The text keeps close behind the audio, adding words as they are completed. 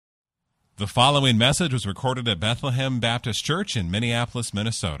The following message was recorded at Bethlehem Baptist Church in Minneapolis,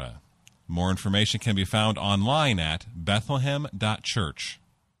 Minnesota. More information can be found online at bethlehem.church.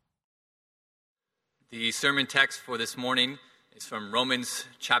 The sermon text for this morning is from Romans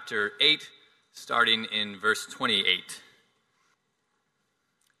chapter 8, starting in verse 28.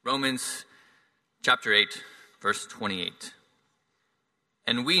 Romans chapter 8, verse 28.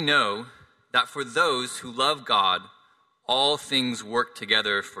 And we know that for those who love God, all things work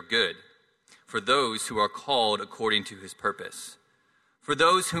together for good, for those who are called according to his purpose. For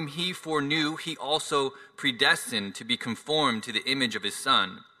those whom he foreknew, he also predestined to be conformed to the image of his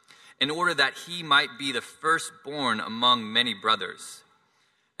Son, in order that he might be the firstborn among many brothers.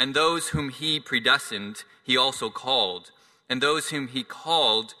 And those whom he predestined, he also called. And those whom he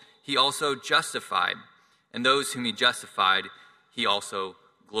called, he also justified. And those whom he justified, he also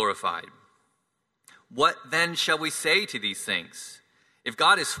glorified. What then shall we say to these things? If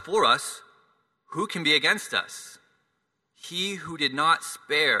God is for us, who can be against us? He who did not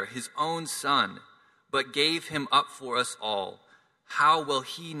spare his own Son, but gave him up for us all, how will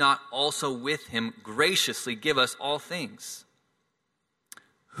he not also with him graciously give us all things?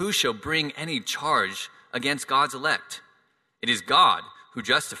 Who shall bring any charge against God's elect? It is God who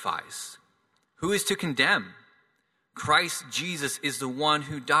justifies. Who is to condemn? Christ Jesus is the one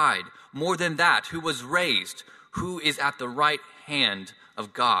who died, more than that, who was raised, who is at the right hand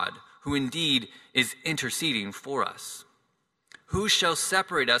of God, who indeed is interceding for us. Who shall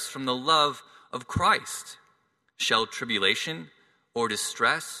separate us from the love of Christ? Shall tribulation, or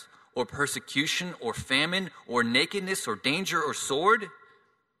distress, or persecution, or famine, or nakedness, or danger, or sword?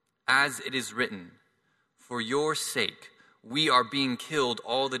 As it is written, for your sake we are being killed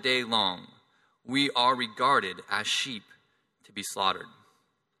all the day long. We are regarded as sheep to be slaughtered.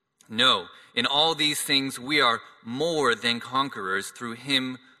 No, in all these things we are more than conquerors through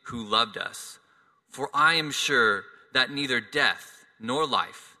him who loved us. For I am sure that neither death, nor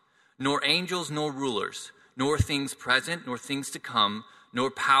life, nor angels, nor rulers, nor things present, nor things to come, nor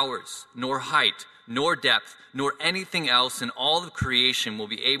powers, nor height, nor depth, nor anything else in all of creation will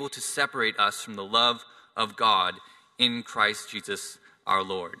be able to separate us from the love of God in Christ Jesus our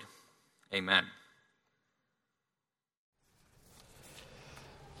Lord. Amen.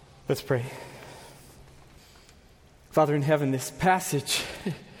 Let's pray. Father in heaven, this passage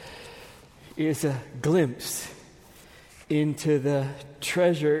is a glimpse into the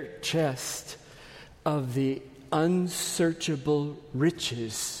treasure chest of the unsearchable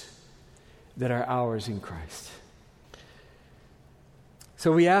riches that are ours in Christ.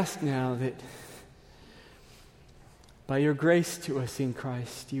 So we ask now that by your grace to us in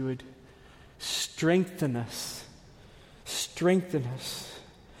Christ, you would strengthen us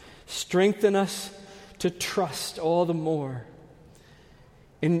to trust all the more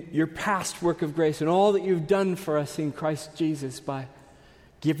in your past work of grace and all that you've done for us in Christ Jesus by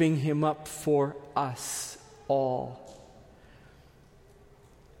giving him up for us all.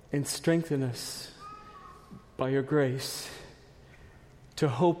 And strengthen us by your grace to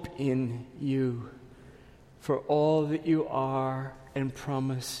hope in you for all that you are and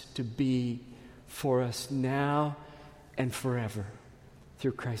promise to be for us now and forever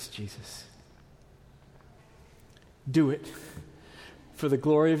through Christ Jesus. Do it for the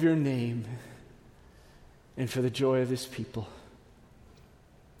glory of your name and for the joy of this people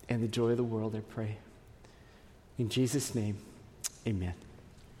and the joy of the world, I pray. In Jesus' name, amen.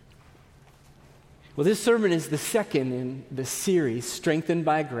 Well, this sermon is the second in the series, Strengthened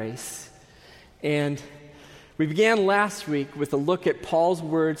by Grace. And we began last week with a look at Paul's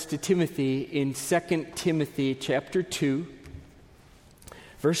words to Timothy in 2 Timothy chapter 2,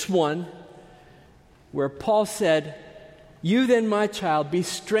 verse 1, where Paul said, "You then, my child, be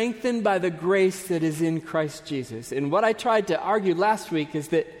strengthened by the grace that is in Christ Jesus." And what I tried to argue last week is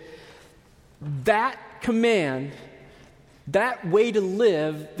that command, that way to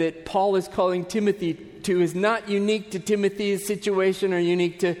live that Paul is calling Timothy to is not unique to Timothy's situation or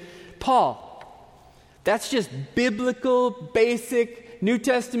unique to Paul. That's just biblical, basic, New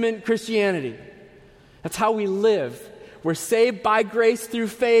Testament Christianity. That's how we live. We're saved by grace through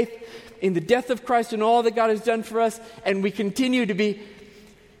faith in the death of Christ and all that God has done for us, and we continue to be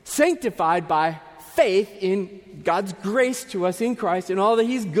sanctified by faith in God's grace to us in Christ and all that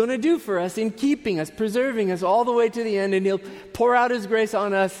he's going to do for us in keeping us, preserving us all the way to the end, and he'll pour out his grace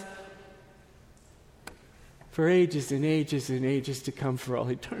on us for ages and ages and ages to come, for all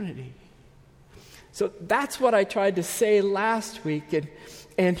eternity. So that's what I tried to say last week,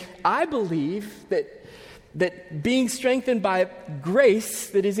 and I believe that being strengthened by grace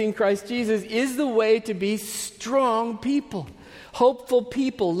that is in Christ Jesus is the way to be strong people. hopeful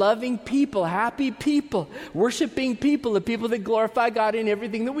people, loving people, happy people, worshiping people, the people that glorify God in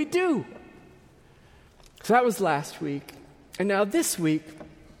everything that we do. So that was last week. And now this week,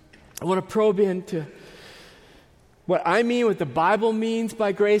 I want to probe into what I mean, what the Bible means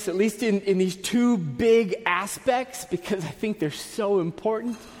by grace, at least in these two big aspects, because I think they're so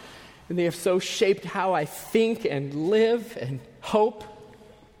important and they have so shaped how I think and live and hope.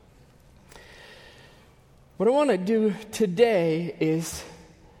 What I want to do today is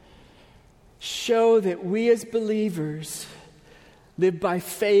show that we as believers live by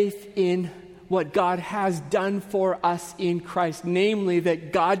faith in what God has done for us in Christ, namely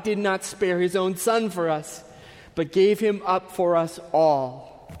that God did not spare his own Son for us, but gave him up for us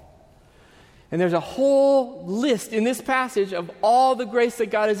all. And there's a whole list in this passage of all the grace that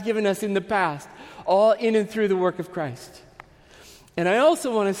God has given us in the past, all in and through the work of Christ. And I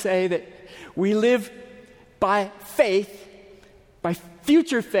also want to say that we live by faith, by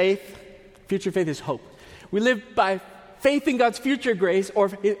future faith is hope. We live by faith in God's future grace,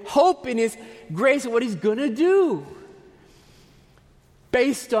 or hope in his grace and what he's going to do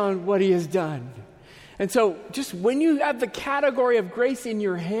based on what he has done. And so just when you have the category of grace in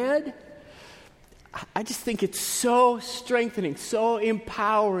your head, I just think it's so strengthening, so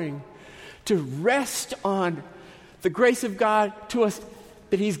empowering to rest on the grace of God to us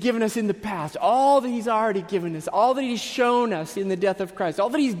that he's given us in the past, all that he's already given us, all that he's shown us in the death of Christ, all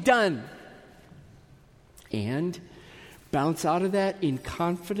that he's done. And bounce out of that in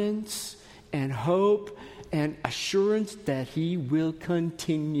confidence and hope and assurance that he will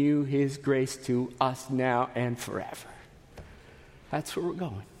continue his grace to us now and forever. That's where we're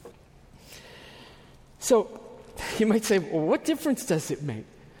going. So you might say, well, what difference does it make?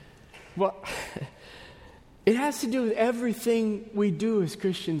 Well, it has to do with everything we do as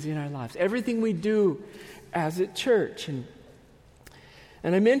Christians in our lives, everything we do as a church. And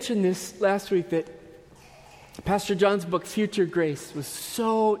I mentioned this last week that Pastor John's book, Future Grace, was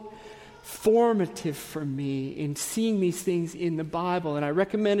so formative for me in seeing these things in the Bible. And I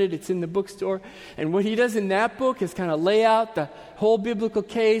recommend it. It's in the bookstore. And what he does in that book is kind of lay out the whole biblical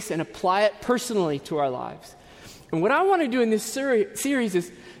case and apply it personally to our lives. And what I want to do in this series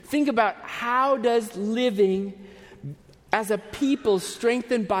is think about how does living as a people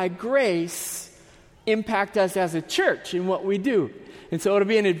strengthened by grace impact us as a church in what we do. And so it'll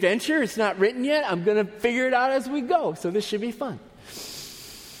be an adventure. It's not written yet. I'm going to figure it out as we go. So this should be fun.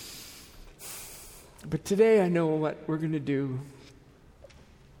 But today I know what we're going to do.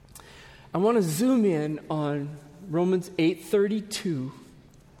 I want to zoom in on Romans 8:32.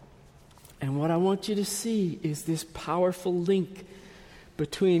 And what I want you to see is this powerful link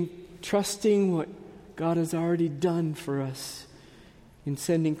between trusting what God has already done for us in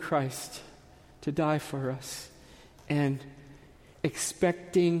sending Christ to die for us and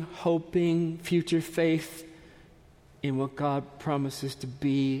expecting, hoping, future faith in what God promises to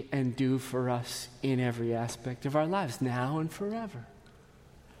be and do for us in every aspect of our lives, now and forever.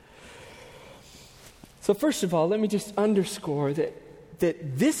 So first of all, let me just underscore that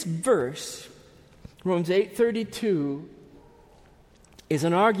this verse, Romans 8:32, is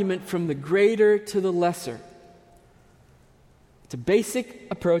an argument from the greater to the lesser. It's a basic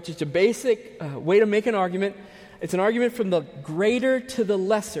approach. It's a basic way to make an argument. It's an argument from the greater to the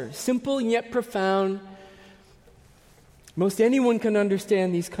lesser. Simple and yet profound. Most anyone can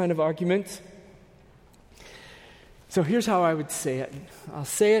understand these kind of arguments. So here's how I would say it. I'll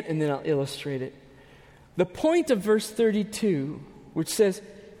say it and then I'll illustrate it. The point of verse 32, which says,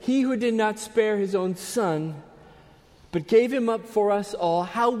 "He who did not spare his own Son, but gave him up for us all,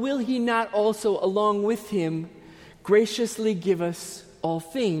 how will he not also, along with him, graciously give us all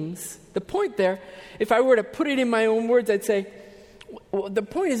things?" The point there, if I were to put it in my own words, I'd say, well, the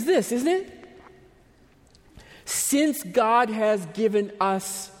point is this, isn't it? Since God has given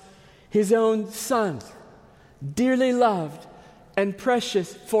us his own Son, dearly loved and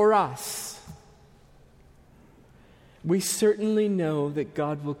precious for us, we certainly know that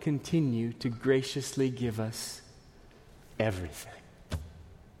God will continue to graciously give us everything.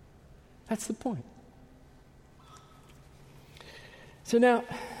 That's the point. So now,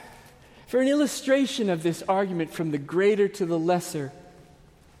 for an illustration of this argument from the greater to the lesser,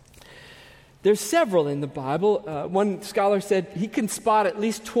 there's several in the Bible. One scholar said he can spot at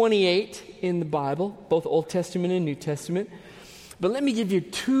least 28 in the Bible, both Old Testament and New Testament. But let me give you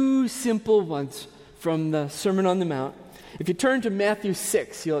two simple ones from the Sermon on the Mount. If you turn to Matthew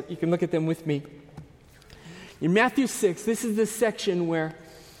 6, you can look at them with me. In Matthew 6, this is the section where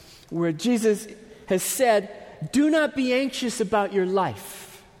Jesus has said, "Do not be anxious about your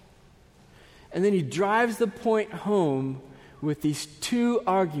life." And then he drives the point home with these two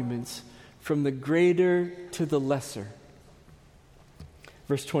arguments from the greater to the lesser.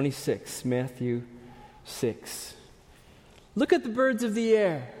 Verse 26, Matthew 6. Look at the birds of the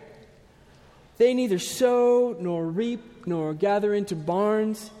air. They neither sow nor reap nor gather into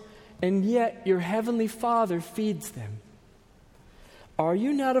barns, and yet your heavenly Father feeds them. Are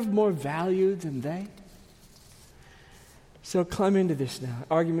you not of more value than they? So climb into this now.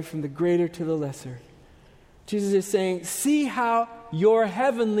 Argument from the greater to the lesser. Jesus is saying, see how your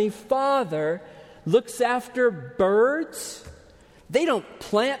heavenly Father looks after birds. They don't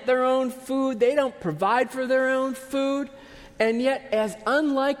plant their own food. They don't provide for their own food. And yet, as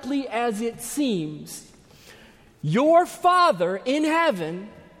unlikely as it seems, your Father in heaven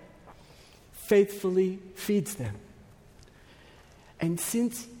faithfully feeds them. And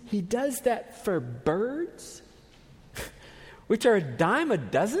since he does that for birds, which are a dime a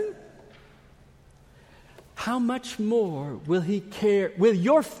dozen, how much more will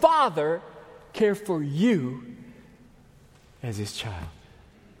your Father care for you as his child?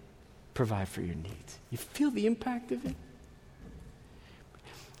 Provide for your needs. You feel the impact of it?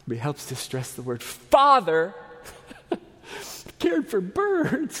 But it helps to stress the word Father cared for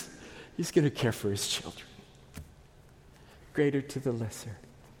birds. He's going to care for his children. Greater to the lesser.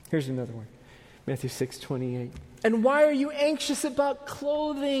 Here's another one. Matthew 6:28. And why are you anxious about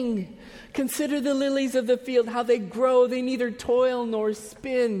clothing? Consider the lilies of the field, how they grow. They neither toil nor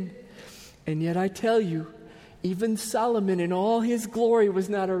spin. And yet I tell you, even Solomon in all his glory was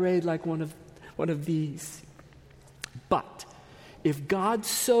not arrayed like one of these. But if God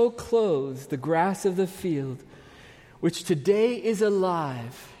so clothes the grass of the field, which today is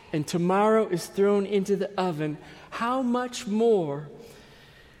alive and tomorrow is thrown into the oven, how much more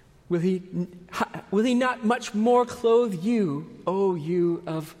will he not much more clothe you, O you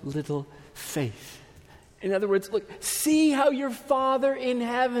of little faith? In other words, look, see how your Father in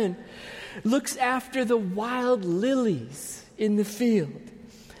heaven looks after the wild lilies in the field.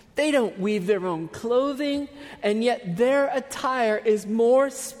 They don't weave their own clothing, and yet their attire is more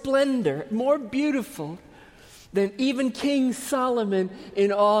splendor, more beautiful than even King Solomon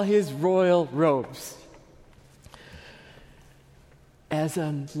in all his royal robes. As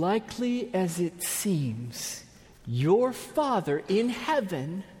unlikely as it seems, your Father in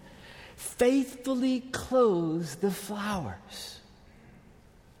heaven faithfully clothes the flowers.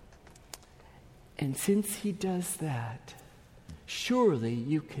 And since he does that, surely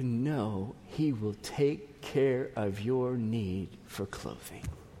you can know he will take care of your need for clothing.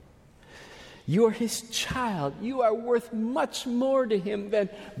 You're his child. You are worth much more to him than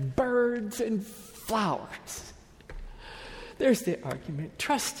birds and flowers. There's the argument.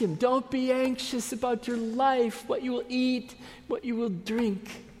 Trust him. Don't be anxious about your life, what you will eat, what you will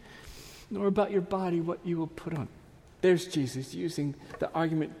drink, nor about your body, what you will put on. There's Jesus using the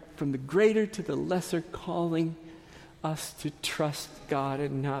argument from the greater to the lesser, calling us to trust God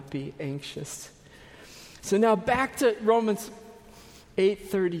and not be anxious. So now back to Romans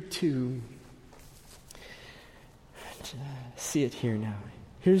 8:32. See it here now.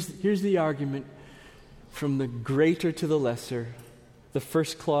 Here's the argument from the greater to the lesser. The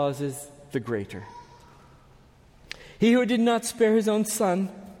first clause is the greater. He who did not spare his own son,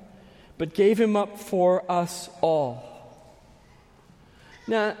 but gave him up for us all.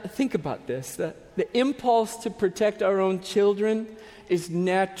 Now, think about this. The impulse to protect our own children is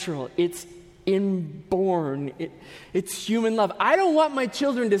natural. It's inborn. It's human love. I don't want my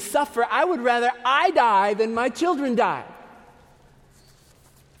children to suffer. I would rather I die than my children die.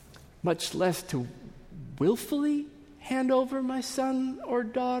 Much less to willfully hand over my son or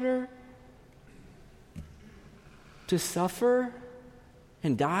daughter to suffer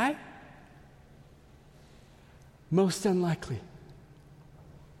and die? Most unlikely.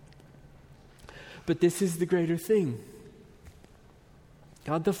 But this is the greater thing.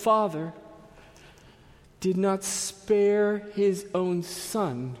 God the Father did not spare his own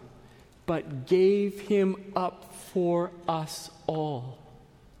son, but gave him up for us all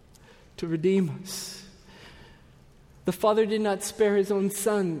to redeem us. The Father did not spare his own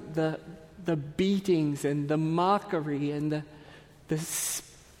son the beatings and the mockery and the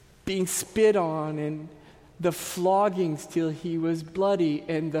being spit on and the floggings till he was bloody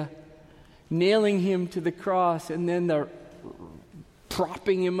and the nailing him to the cross and then the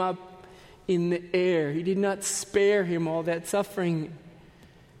propping him up in the air. He did not spare him all that suffering.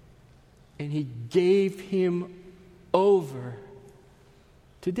 And he gave him over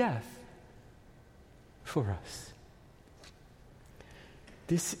to death for us.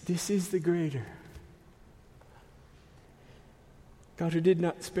 This is the greater. God who did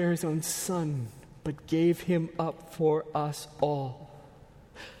not spare his own son, but gave him up for us all.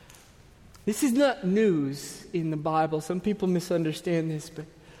 This is not news in the Bible. Some people misunderstand this, but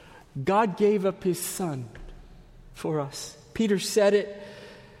God gave up his Son for us. Peter said it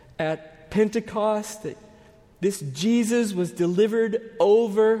at Pentecost, that this Jesus was delivered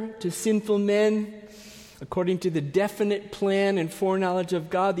over to sinful men according to the definite plan and foreknowledge of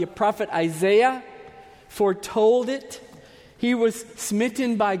God. The prophet Isaiah foretold it. He was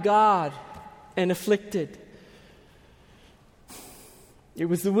smitten by God and afflicted. It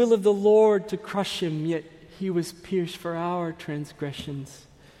was the will of the Lord to crush him, yet he was pierced for our transgressions,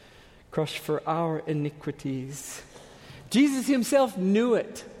 crushed for our iniquities. Jesus himself knew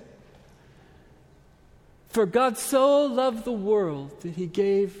it. For God so loved the world that he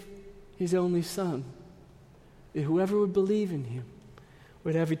gave his only Son, that whoever would believe in him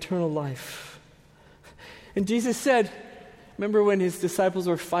would have eternal life. And Jesus said, remember when his disciples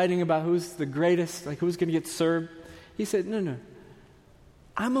were fighting about who's the greatest, like who's going to get served? He said, no.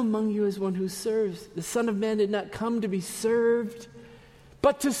 I'm among you as one who serves. The Son of Man did not come to be served,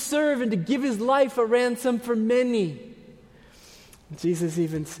 but to serve and to give his life a ransom for many. Jesus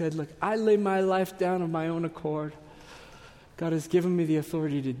even said, look, I lay my life down of my own accord. God has given me the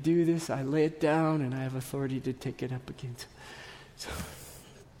authority to do this. I lay it down and I have authority to take it up again.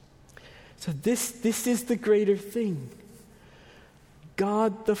 So this is the greater thing.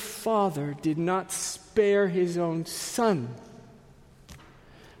 God the Father did not spare his own Son,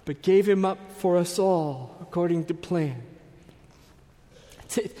 but gave him up for us all according to plan.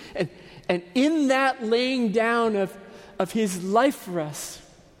 And in that laying down of his life for us,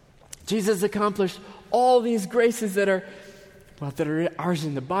 Jesus accomplished all these graces that are ours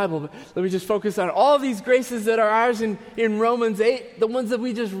in the Bible. But let me just focus on all these graces that are ours in Romans 8, the ones that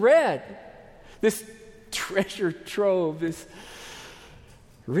we just read. This treasure trove, this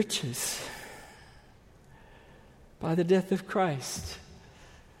riches by the death of Christ.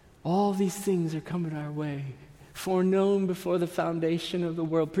 All these things are coming our way, foreknown before the foundation of the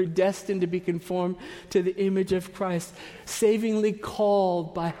world, predestined to be conformed to the image of Christ, savingly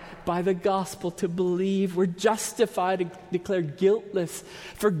called by the gospel to believe. We're justified, declared guiltless,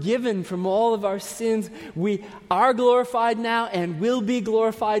 forgiven from all of our sins. We are glorified now and will be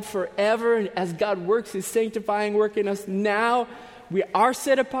glorified forever. And as God works his sanctifying work in us now, we are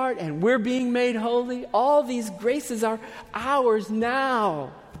set apart and we're being made holy. All these graces are ours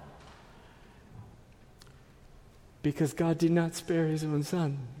now, because God did not spare his own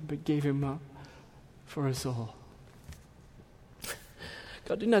Son, but gave him up for us all.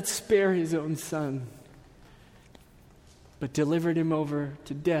 God did not spare his own Son, but delivered him over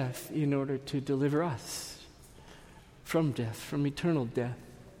to death in order to deliver us from death, from eternal death,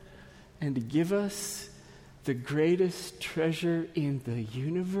 and to give us the greatest treasure in the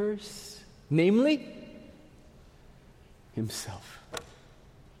universe, namely himself.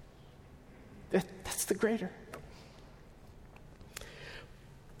 That's the greater.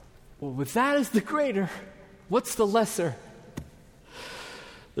 Well, with that as the greater, what's the lesser?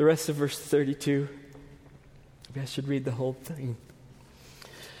 The rest of verse 32. Maybe I should read the whole thing.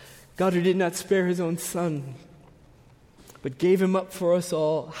 God, who did not spare his own Son, but gave him up for us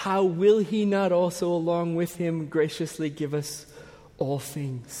all, how will he not also along with him graciously give us all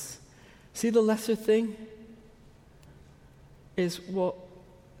things? See, the lesser thing is, well,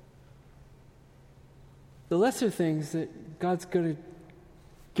 the lesser thing is that God's going to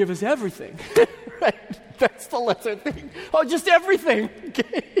give us everything. Right? That's the lesser thing. Oh, just everything.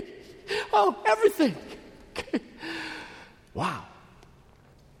 Okay. Oh, everything. Okay. Wow.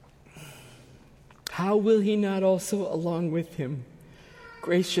 How will he not also, along with him,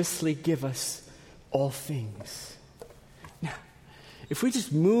 graciously give us all things? Now, if we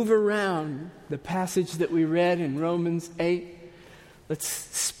just move around the passage that we read in Romans 8, let's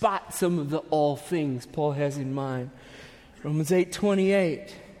spot some of the all things Paul has in mind. Romans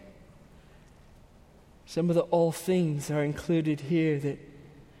 8:28. Some of the all things are included here, that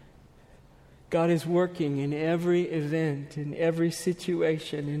God is working in every event, in every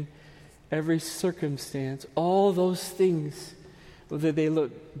situation, in every circumstance. All those things, whether they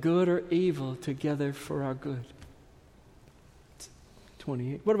look good or evil, together for our good.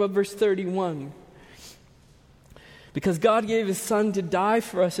 28. What about verse 31? Because God gave his Son to die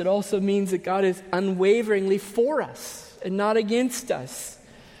for us, it also means that God is unwaveringly for us and not against us.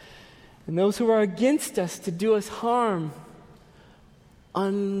 And those who are against us to do us harm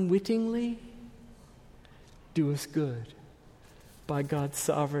unwittingly do us good by God's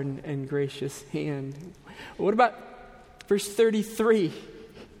sovereign and gracious hand. What about verse 33?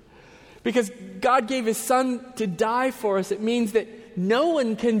 Because God gave his Son to die for us, it means that no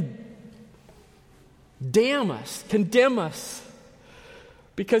one can damn us, condemn us,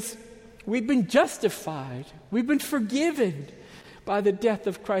 because we've been justified. We've been forgiven by the death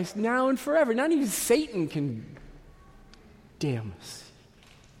of Christ now and forever. Not even Satan can damn us.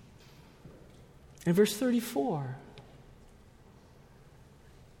 And verse 34,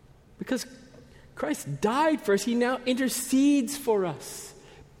 because Christ died for us, he now intercedes for us,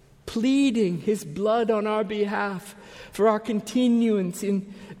 pleading his blood on our behalf for our continuance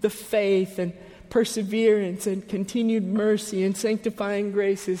in the faith and perseverance and continued mercy and sanctifying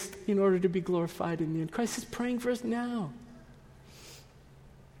graces in order to be glorified in the end. Christ is praying for us now.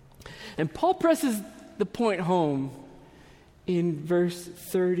 And Paul presses the point home in verse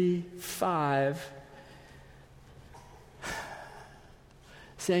 35,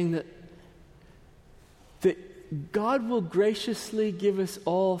 saying that God will graciously give us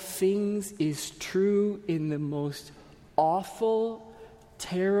all things is true in the most awful,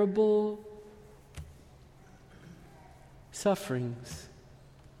 terrible sufferings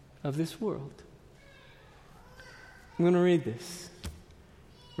of this world. I'm going to read this.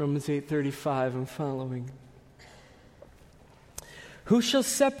 Romans 8:35 and following. Who shall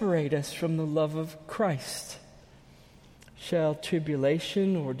separate us from the love of Christ? Shall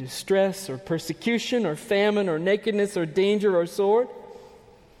tribulation or distress or persecution or famine or nakedness or danger or sword?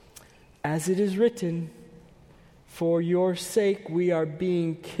 As it is written, for your sake we are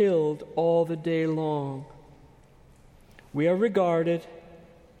being killed all the day long. We are regarded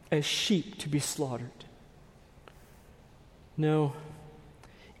as sheep to be slaughtered. No,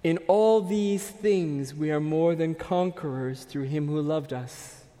 in all these things we are more than conquerors through him who loved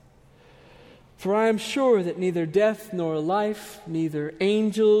us. For I am sure that neither death nor life, neither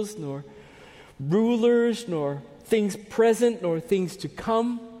angels nor rulers, nor things present nor things to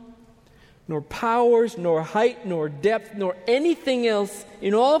come, nor powers, nor height, nor depth, nor anything else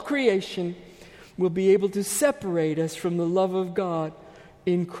in all creation will be able to separate us from the love of God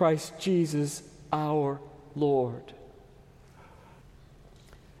in Christ Jesus our Lord.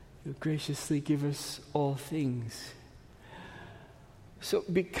 He'll graciously give us all things. So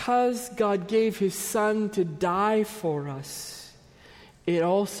because God gave his Son to die for us, it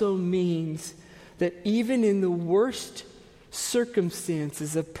also means that even in the worst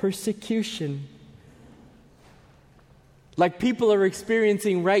circumstances of persecution, like people are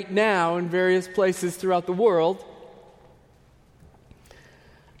experiencing right now in various places throughout the world,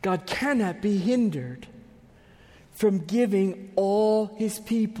 God cannot be hindered from giving all his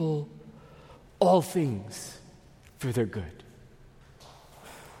people all things for their good.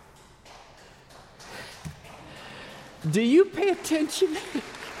 Do you pay attention?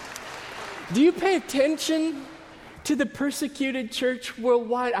 Do you pay attention to the persecuted church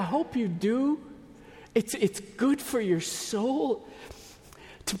worldwide? I hope you do. It's good for your soul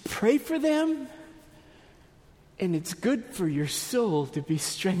to pray for them, and it's good for your soul to be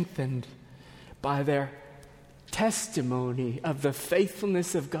strengthened by their testimony of the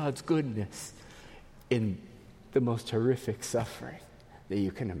faithfulness of God's goodness in the most horrific suffering that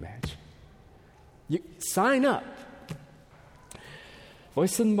you can imagine. You sign up.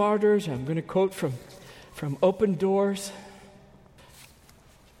 Voice of the Martyrs, I'm going to quote from Open Doors.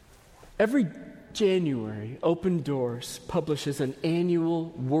 Every January, Open Doors publishes an annual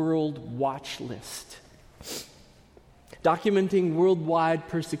world watch list documenting worldwide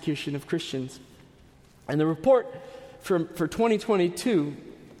persecution of Christians. And the report for 2022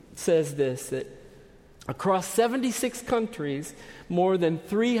 says this, that across 76 countries, more than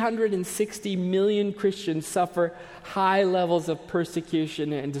 360 million Christians suffer high levels of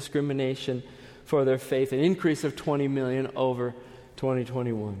persecution and discrimination for their faith, an increase of 20 million over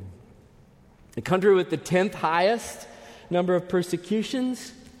 2021. The country with the 10th highest number of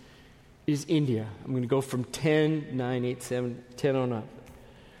persecutions is India. I'm going to go from 10, 9, 8, 7, 10 on up.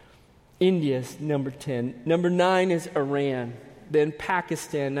 India's number 10. Number 9 is Iran. Then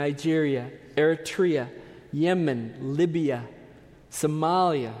Pakistan, Nigeria, Eritrea, Yemen, Libya,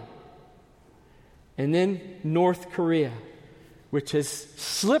 Somalia, and then North Korea, which has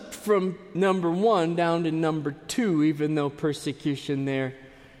slipped from number 1 down to number 2, even though persecution there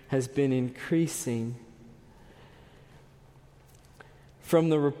has been increasing. From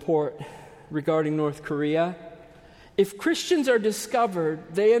the report regarding North Korea, if Christians are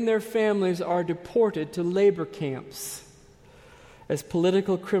discovered, they and their families are deported to labor camps as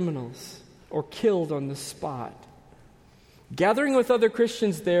political criminals or killed on the spot. Gathering with other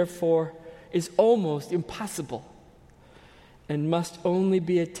Christians, therefore, is almost impossible and must only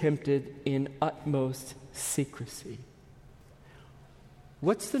be attempted in utmost secrecy.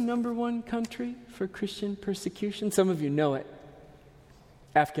 What's the number 1 country for Christian persecution? Some of you know it.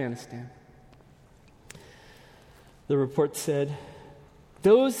 Afghanistan. the report said,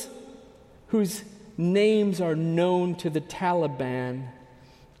 those whose names are known to the Taliban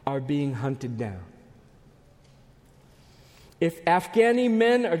are being hunted down. If Afghani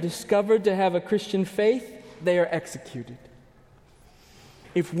men are discovered to have a Christian faith, they are executed.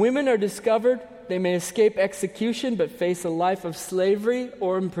 If women are discovered, they may escape execution but face a life of slavery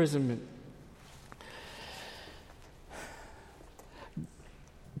or imprisonment.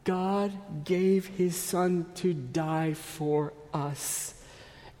 God gave his Son to die for us,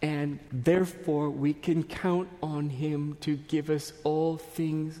 and therefore we can count on him to give us all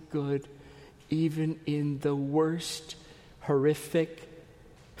things good, even in the worst, horrific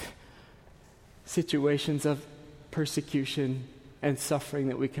situations of persecution and suffering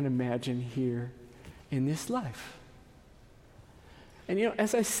that we can imagine here in this life. And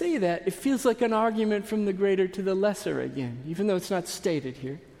as I say that, it feels like an argument from the greater to the lesser again, even though it's not stated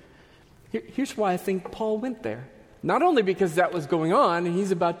here. Here's why I think Paul went there. Not only because that was going on and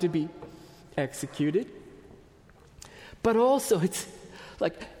he's about to be executed, but also it's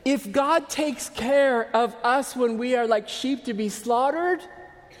like, if God takes care of us when we are like sheep to be slaughtered,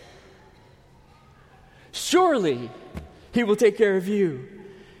 surely he will take care of you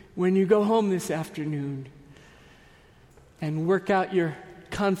when you go home this afternoon and work out your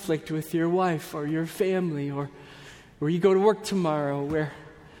conflict with your wife or your family, or where you go to work tomorrow where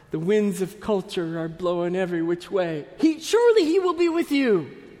the winds of culture are blowing every which way. Surely he will be with you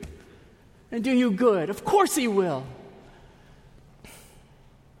and do you good. Of course he will.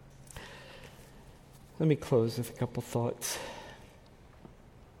 Let me close with a couple thoughts.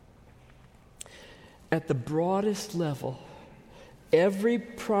 At the broadest level, every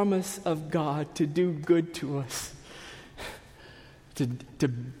promise of God to do good to us, to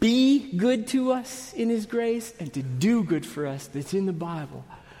be good to us in his grace and to do good for us that's in the Bible,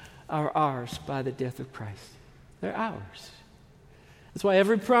 are ours by the death of Christ. They're ours. That's why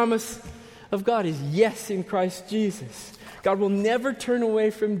every promise of God is yes in Christ Jesus. God will never turn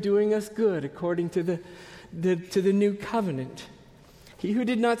away from doing us good according to the new covenant. He who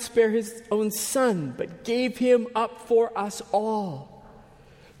did not spare his own Son, but gave him up for us all,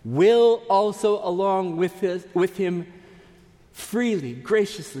 will also along with him freely,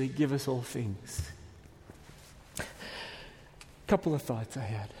 graciously give us all things. A couple of thoughts I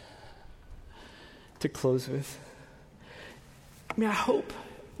had to close with. I hope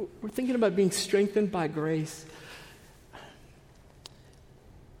we're thinking about being strengthened by grace.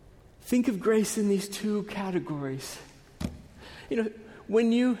 Think of grace in these two categories.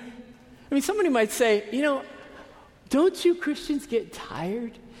 Somebody might say, don't you Christians get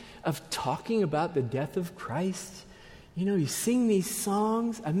tired of talking about the death of Christ? You sing these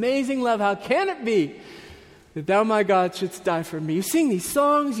songs, amazing love, how can it be that thou, my God, shouldst die for me? You sing these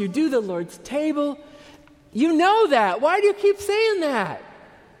songs, you do the Lord's table. You know that. Why do you keep saying that?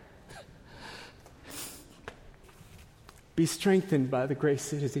 Be strengthened by the grace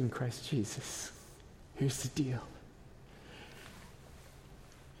that is in Christ Jesus. Here's the deal.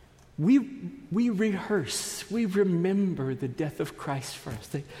 We rehearse, we remember the death of Christ for us.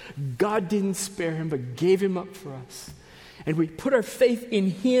 That God didn't spare him, but gave him up for us. And we put our faith in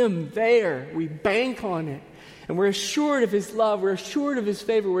him there. We bank on it. And we're assured of his love. We're assured of his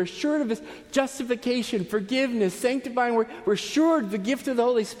favor. We're assured of his justification, forgiveness, sanctifying. We're assured of the gift of the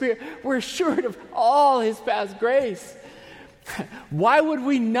Holy Spirit. We're assured of all his past grace. Why would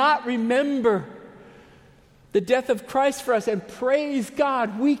we not remember the death of Christ for us and praise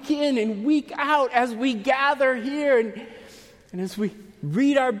God week in and week out as we gather here and as we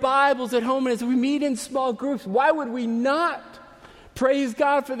read our Bibles at home and as we meet in small groups? Why would we not praise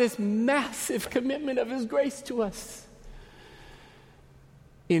God for this massive commitment of his grace to us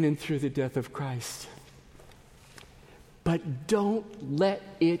in and through the death of Christ? But don't let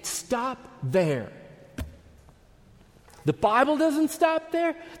it stop there. The Bible doesn't stop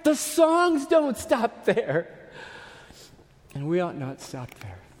there. The songs don't stop there. And we ought not stop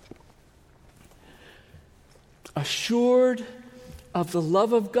there. Assured of the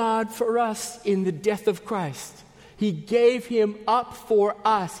love of God for us in the death of Christ, he gave him up for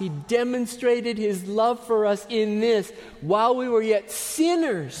us. He demonstrated his love for us in this. While we were yet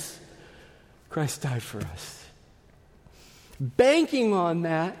sinners, Christ died for us. Banking on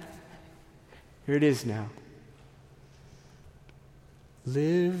that, here it is now.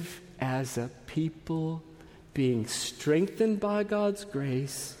 Live as a people being strengthened by God's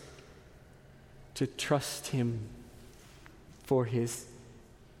grace to trust him for his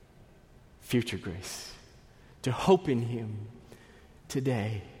future grace, to hope in him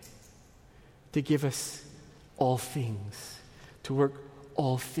today, to give us all things, to work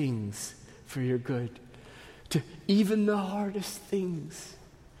all things for your good, to even the hardest things,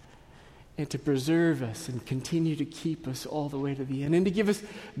 and to preserve us and continue to keep us all the way to the end, and to give us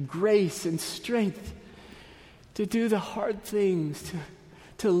grace and strength to do the hard things,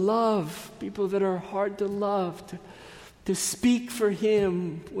 to love people that are hard to love, to speak for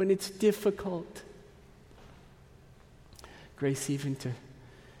Him when it's difficult. Grace even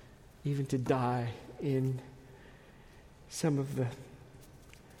to die in some of the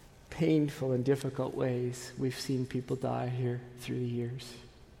painful and difficult ways we've seen people die here through the years.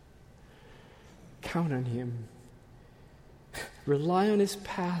 Count on Him. Rely on His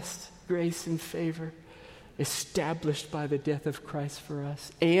past grace and favor, established by the death of Christ for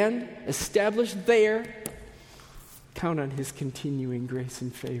us, and established there, count on His continuing grace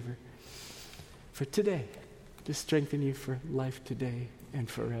and favor for today, to strengthen you for life today and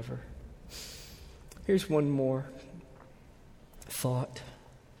forever. Here's one more thought.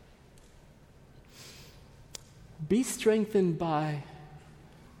 Be strengthened by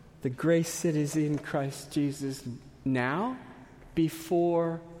the grace that is in Christ Jesus now,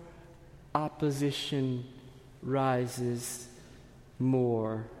 before opposition rises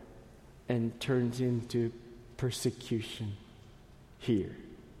more and turns into persecution here.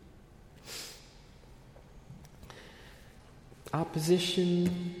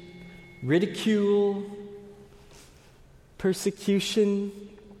 Opposition, ridicule, persecution.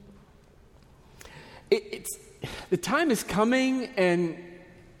 The time is coming and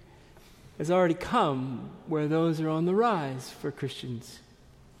has already come where those are on the rise for Christians.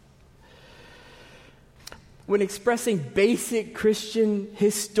 When expressing basic Christian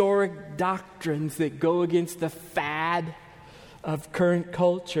historic doctrines that go against the fad of current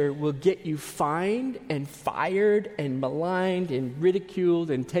culture will get you fined and fired and maligned and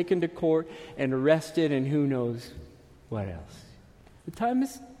ridiculed and taken to court and arrested and who knows what else. The time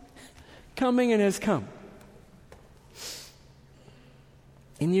is coming and has come.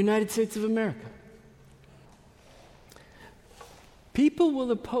 In the United States of America, people will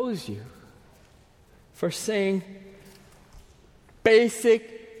oppose you for saying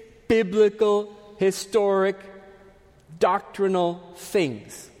basic, biblical, historic, doctrinal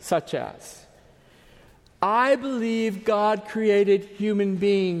things, such as, I believe God created human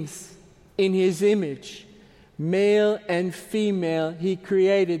beings in His image, male and female. He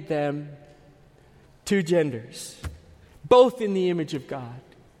created them, two genders, both in the image of God.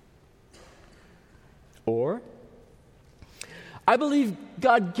 Or, I believe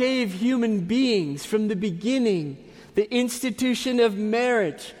God gave human beings from the beginning the institution of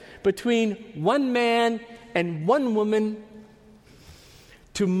marriage between one man and one woman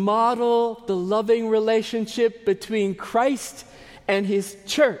to model the loving relationship between Christ and His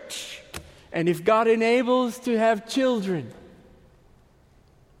church. And if God enables, to have children.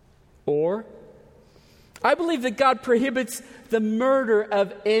 Or, I believe that God prohibits the murder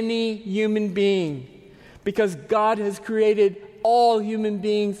of any human being, because God has created all human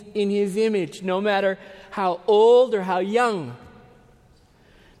beings in His image, no matter how old or how young,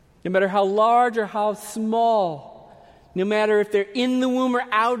 no matter how large or how small, no matter if they're in the womb or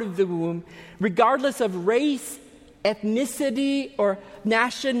out of the womb, regardless of race, ethnicity, or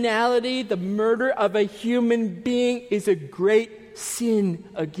nationality, the murder of a human being is a great sin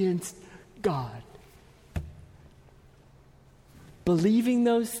against God. Believing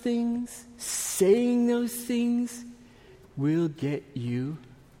those things, saying those things, will get you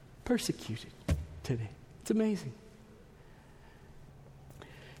persecuted today. It's amazing.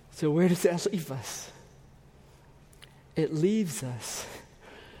 So where does that leave us? It leaves us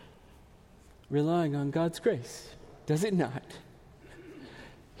relying on God's grace, does it not?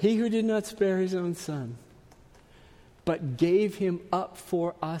 He who did not spare His own Son, but gave Him up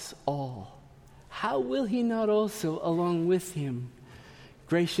for us all, how will He not also, along with Him,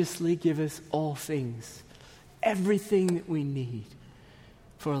 graciously give us all things, everything that we need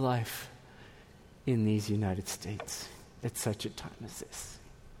for life in these United States at such a time as this?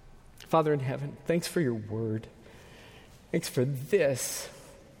 Father in heaven, thanks for your word. Thanks for this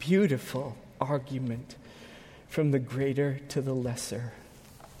beautiful argument from the greater to the lesser.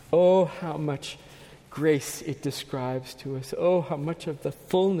 Oh, how much grace it describes to us. Oh, how much of the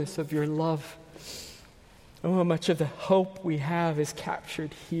fullness of your love. Oh, how much of the hope we have is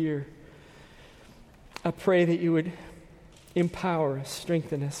captured here. I pray that you would empower us,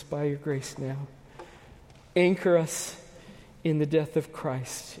 strengthen us by your grace now. Anchor us in the death of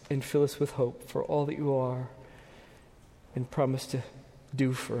Christ and fill us with hope for all that you are and promise to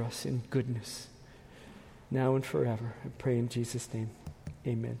do for us in goodness, now and forever. I pray in Jesus' name.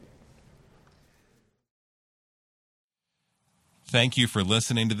 Amen. Thank you for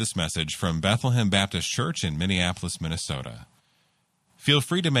listening to this message from Bethlehem Baptist Church in Minneapolis, Minnesota. Feel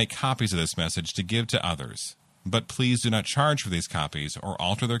free to make copies of this message to give to others, but please do not charge for these copies or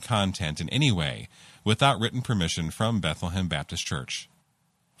alter their content in any way without written permission from Bethlehem Baptist Church.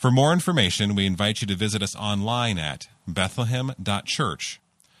 For more information, we invite you to visit us online at bethlehem.church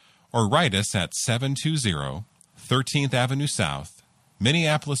or write us at 720 13th Avenue South,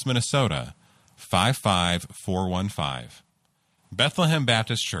 Minneapolis, Minnesota, 55415. Bethlehem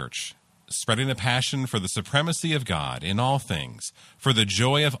Baptist Church, spreading the passion for the supremacy of God in all things, for the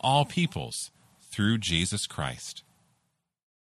joy of all peoples, through Jesus Christ.